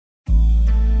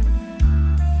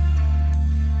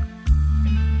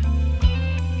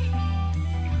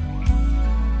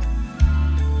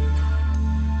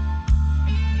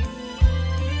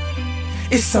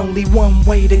It's only one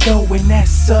way to go, and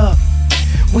that's up.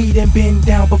 We done been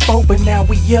down before, but now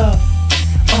we up.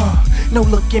 No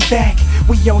looking back,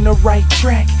 we on the right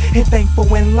track, and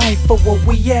thankful in life for where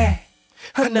we at.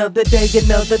 Another day,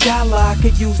 another dollar I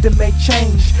could use to make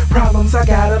change. Problems I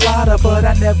got a lot of, but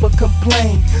I never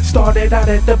complain. Started out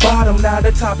at the bottom, now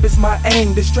the top is my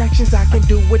aim. Distractions I can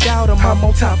do without them, I'm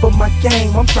on top of my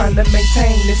game. I'm trying to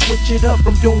maintain and switch it up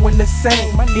from doing the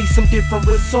same. I need some different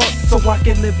results so I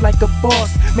can live like a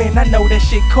boss. Man, I know that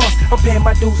shit costs, I'm paying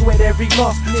my dues with every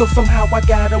loss. So somehow I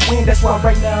gotta win, that's why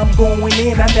right now I'm going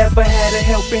in. I never had a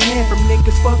helping hand from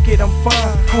niggas, fuck it, I'm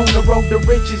fine. On the road to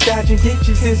riches, dodging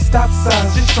ditches and stop signs.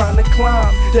 Just trying to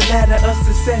climb the ladder of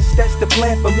success, that's the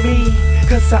plan for me.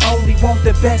 Cause I only want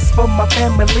the best for my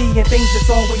family, and things is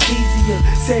always easier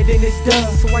said than it's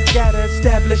done. So I gotta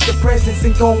establish a presence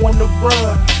and go on the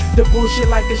run. The bullshit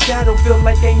like a shadow, feel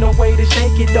like ain't no way to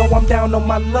shake it. Though I'm down on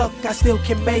my luck, I still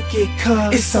can make it.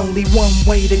 Cause it's only one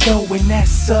way to go, and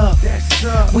that's up.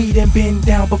 We done been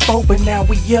down before, but now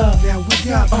we up.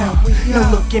 No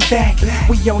looking back,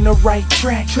 we on the right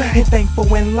track, and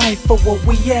thankful in life for where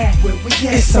we at.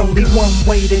 It's only one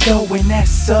way to go, and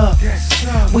that's up.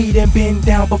 We done been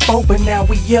down before, but now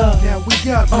we up.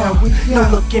 No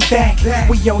looking back,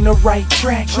 we on the right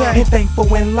track, and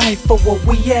thankful in life for where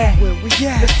we at.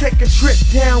 Let's take a trip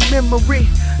down memory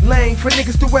lane for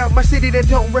niggas throughout my city that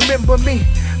don't remember me.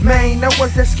 Man, I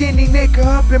was that skinny nigga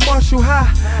up in Marshall High.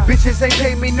 Bitches ain't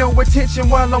pay me no attention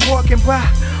while I'm walking by.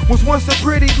 Was once a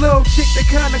pretty little chick that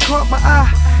kinda caught my eye.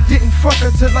 Didn't fuck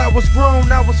her till I was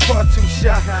grown, I was far too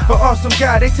shy. But awesome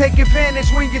guy, they take advantage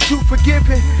when you're too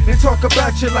forgiving. They talk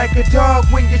about you like a dog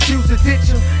when you choose to ditch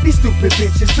them. These stupid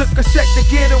bitches took a sec to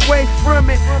get away from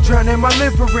it. Drowning my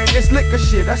liver in this liquor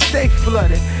shit, I stay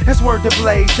flooded. That's word to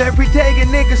blaze, every day a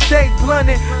nigga stay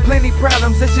blunted. Plenty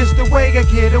problems, that's just the way I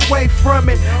get away from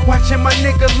it. Watching my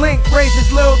nigga Lynk raise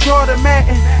his little daughter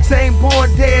Madden. Same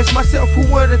born day as myself, who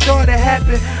would've thought it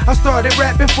happened. I started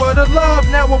rapping for the love,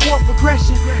 now I want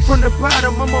progression. From the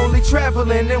bottom, I'm only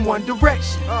traveling in one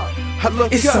direction. I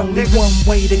look it's up, only nigga. one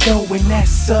way to go, and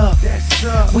that's up.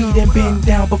 We done been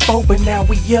down before, but now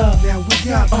we up.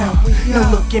 No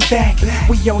looking back,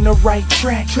 we on the right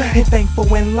track, and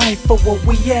thankful in life for where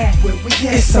we at.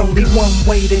 It's only one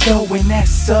way to go, and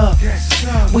that's up.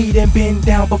 We done been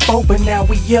down before, but now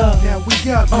we up.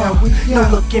 No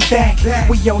looking back,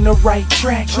 we on the right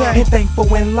track, and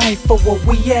thankful in life for where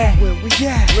we at.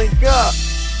 Link up.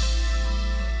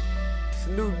 It's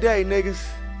a new day, niggas.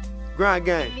 Grind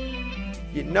gang.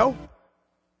 You know?